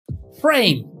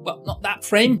Frame. Well, not that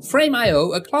Frame.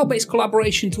 Frame.io, a cloud-based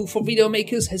collaboration tool for video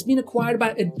makers, has been acquired by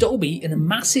Adobe in a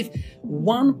massive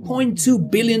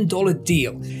 $1.2 billion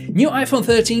deal. New iPhone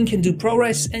 13 can do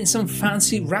ProRes and some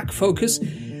fancy rack focus,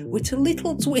 with a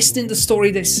little twist in the story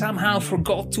they somehow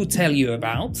forgot to tell you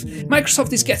about.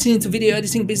 Microsoft is getting into video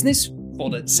editing business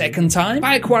for the second time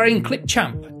by acquiring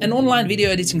Clipchamp, an online video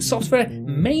editing software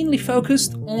mainly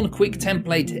focused on quick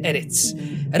template edits.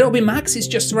 Adobe Max is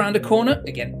just around the corner,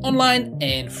 again online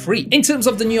and free. In terms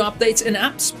of the new updates and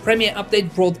apps, Premiere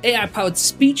Update brought AI-powered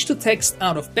speech-to-text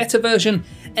out of beta version,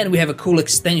 and we have a cool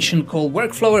extension called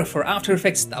Workflower for After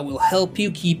Effects that will help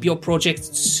you keep your project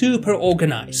super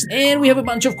organized. And we have a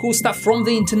bunch of cool stuff from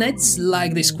the internet,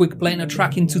 like this quick planar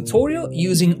tracking tutorial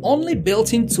using only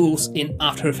built-in tools in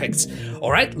After Effects.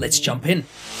 Alright, let's jump in.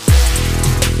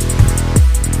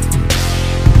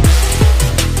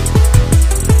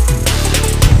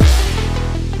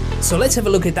 So let's have a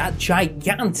look at that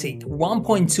gigantic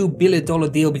 $1.2 billion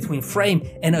deal between Frame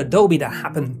and Adobe that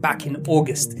happened back in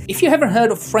August. If you haven't heard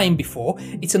of Frame before,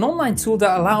 it's an online tool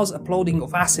that allows uploading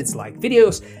of assets like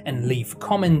videos and leave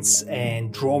comments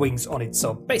and drawings on it.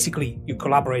 So basically you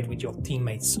collaborate with your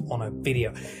teammates on a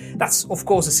video. That's of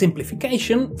course a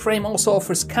simplification. Frame also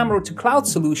offers camera to cloud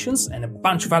solutions and a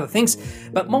bunch of other things,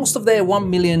 but most of their 1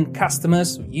 million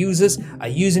customers, users, are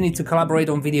using it to collaborate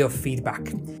on video feedback.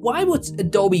 Why would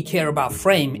Adobe care about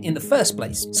Frame in the first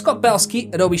place? Scott Belsky,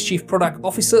 Adobe's chief product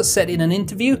officer, said in an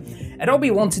interview,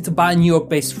 Adobe wanted to buy New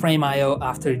York-based Frame.io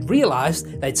after it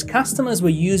realized that its customers were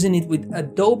using it with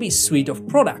Adobe's suite of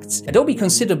products. Adobe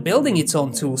considered building its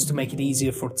own tools to make it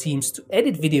easier for teams to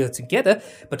edit video together,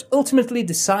 but ultimately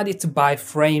decided to buy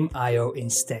Frame.io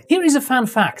instead. Here is a fun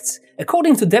fact.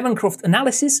 According to Devoncroft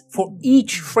analysis, for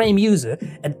each Frame user,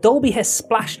 Adobe has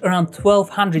splashed around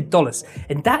 $1,200,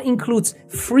 and that includes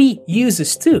free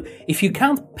users too. If you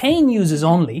count paying users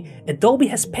only, Adobe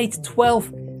has paid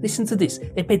listen to this,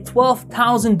 they paid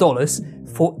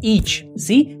 $12,000 for each.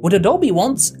 See, what Adobe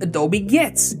wants, Adobe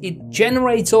gets. It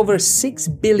generates over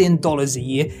 $6 billion a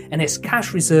year and has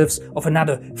cash reserves of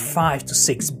another $5 to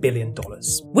 $6 billion.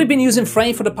 We've been using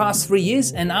Frame for the past 3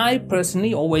 years, and I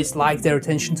personally always like their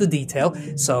attention to detail,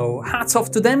 so hats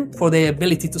off to them for their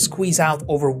ability to squeeze out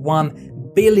over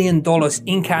 $1 billion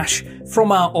in cash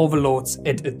from our overlords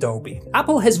at Adobe.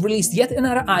 Apple has released yet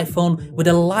another iPhone with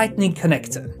a Lightning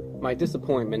connector. My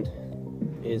disappointment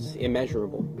is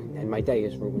immeasurable, and my day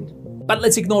is ruined. But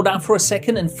let's ignore that for a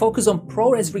second and focus on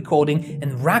ProRes recording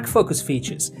and rack focus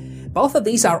features. Both of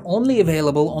these are only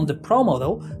available on the Pro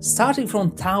model, starting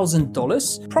from $1,000.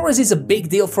 ProRes is a big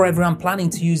deal for everyone planning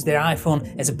to use their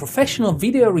iPhone as a professional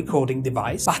video recording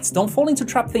device, but don't fall into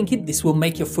trap thinking this will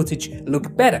make your footage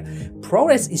look better.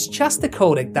 ProRes is just a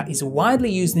codec that is widely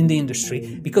used in the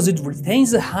industry because it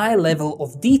retains a high level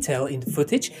of detail in the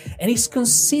footage and is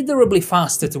considerably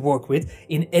faster to work with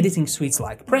in editing suites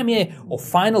like Premiere or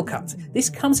Final Cut. This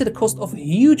comes at a cost of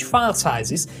huge file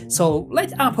sizes, so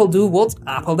let Apple do what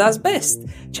Apple does best.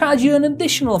 Charge you an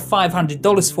additional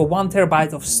 $500 for 1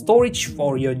 terabyte of storage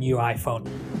for your new iPhone.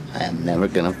 I am never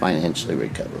going to financially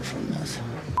recover from this.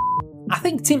 I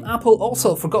think Team Apple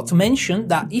also forgot to mention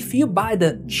that if you buy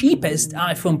the cheapest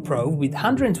iPhone Pro with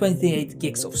 128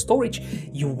 gigs of storage,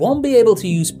 you won't be able to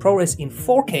use ProRes in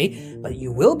 4K, but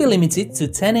you will be limited to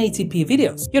 1080p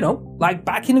videos. You know, like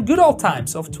back in the good old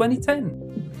times of 2010.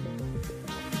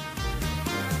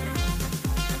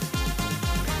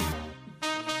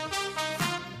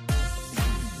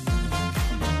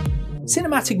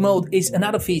 Cinematic mode is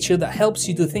another feature that helps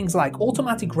you do things like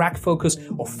automatic rack focus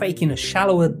or faking a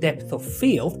shallower depth of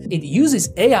field. It uses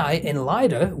AI and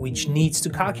LiDAR, which needs to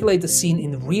calculate the scene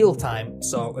in real time.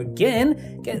 So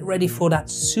again, get ready for that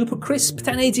super crisp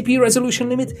 1080p resolution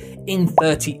limit in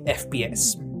 30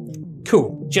 FPS.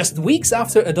 Cool. Just weeks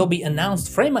after Adobe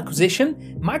announced Frame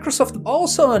acquisition, Microsoft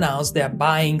also announced they're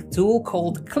buying a tool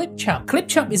called Clipchamp.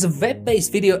 Clipchamp is a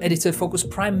web-based video editor focused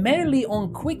primarily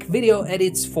on quick video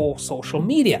edits for social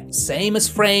media. Same as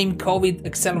Frame, COVID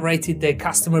accelerated their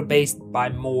customer base by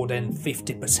more than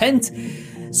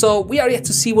 50%. So we are yet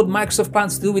to see what Microsoft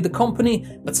plans to do with the company,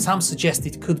 but some suggest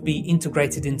it could be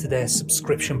integrated into their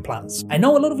subscription plans. I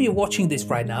know a lot of you watching this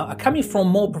right now are coming from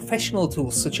more professional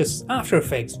tools such as After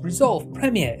Effects, Resolve,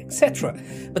 Premiere, etc.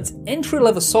 But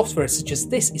entry-level software such as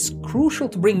this is crucial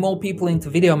to bring more people into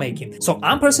video making. So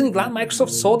I'm personally glad Microsoft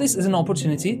saw this as an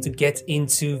opportunity to get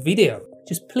into video.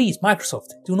 Just please, Microsoft,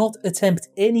 do not attempt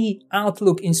any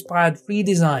Outlook-inspired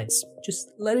redesigns.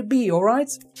 Just let it be,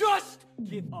 alright? Just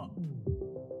give up.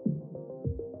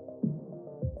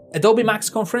 Adobe Max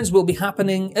conference will be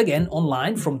happening again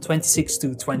online from 26th to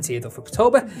 28th of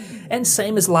October, and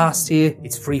same as last year,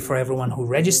 it's free for everyone who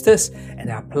registers, and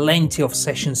there are plenty of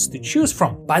sessions to choose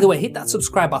from. By the way, hit that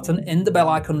subscribe button and the bell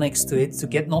icon next to it to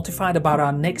get notified about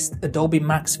our next Adobe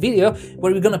Max video,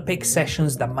 where we're gonna pick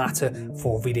sessions that matter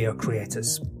for video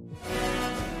creators.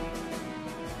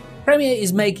 Premiere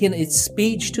is making its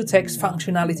speech-to-text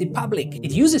functionality public.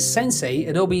 It uses Sensei,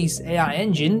 Adobe's AI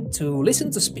engine, to listen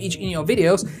to speech in your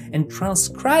videos and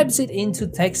transcribes it into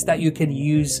text that you can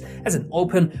use as an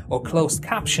open or closed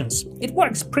captions. It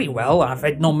works pretty well. I've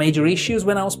had no major issues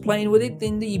when I was playing with it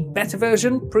in the beta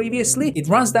version previously. It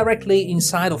runs directly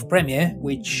inside of Premiere,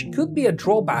 which could be a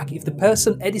drawback if the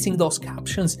person editing those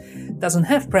captions doesn't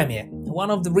have Premiere. One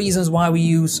of the reasons why we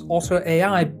use Auto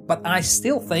AI, but I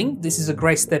still think this is a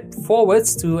great step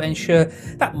forwards to ensure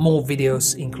that more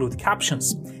videos include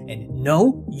captions. And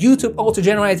no, YouTube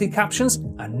auto-generated captions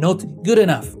are not good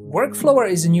enough. Workflower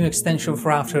is a new extension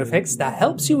for After Effects that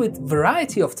helps you with a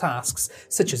variety of tasks,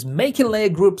 such as making layer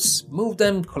groups, move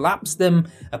them, collapse them,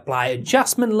 apply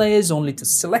adjustment layers only to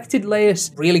selected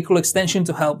layers. Really cool extension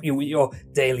to help you with your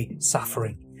daily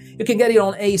suffering. You can get it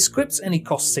on A-Scripts and it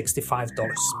costs $65.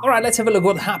 Alright, let's have a look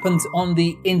what happened on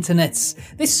the internets.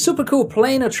 This super cool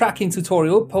planar tracking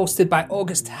tutorial posted by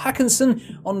August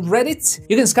Hackinson on Reddit.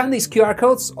 You can scan these QR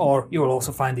codes, or you will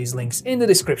also find these links in the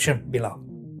description below.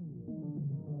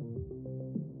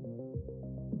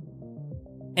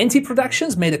 NT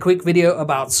Productions made a quick video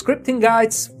about scripting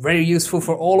guides, very useful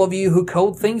for all of you who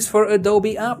code things for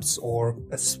Adobe apps or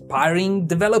aspiring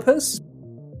developers.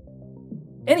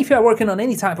 And if you are working on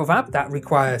any type of app that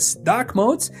requires dark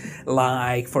modes,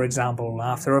 like for example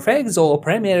After Effects or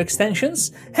Premiere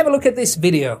extensions, have a look at this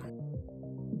video.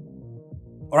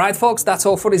 Alright folks, that's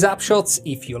all for these app shots.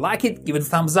 If you like it, give it a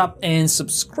thumbs up and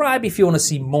subscribe if you want to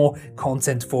see more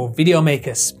content for video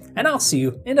makers. And I'll see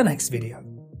you in the next video.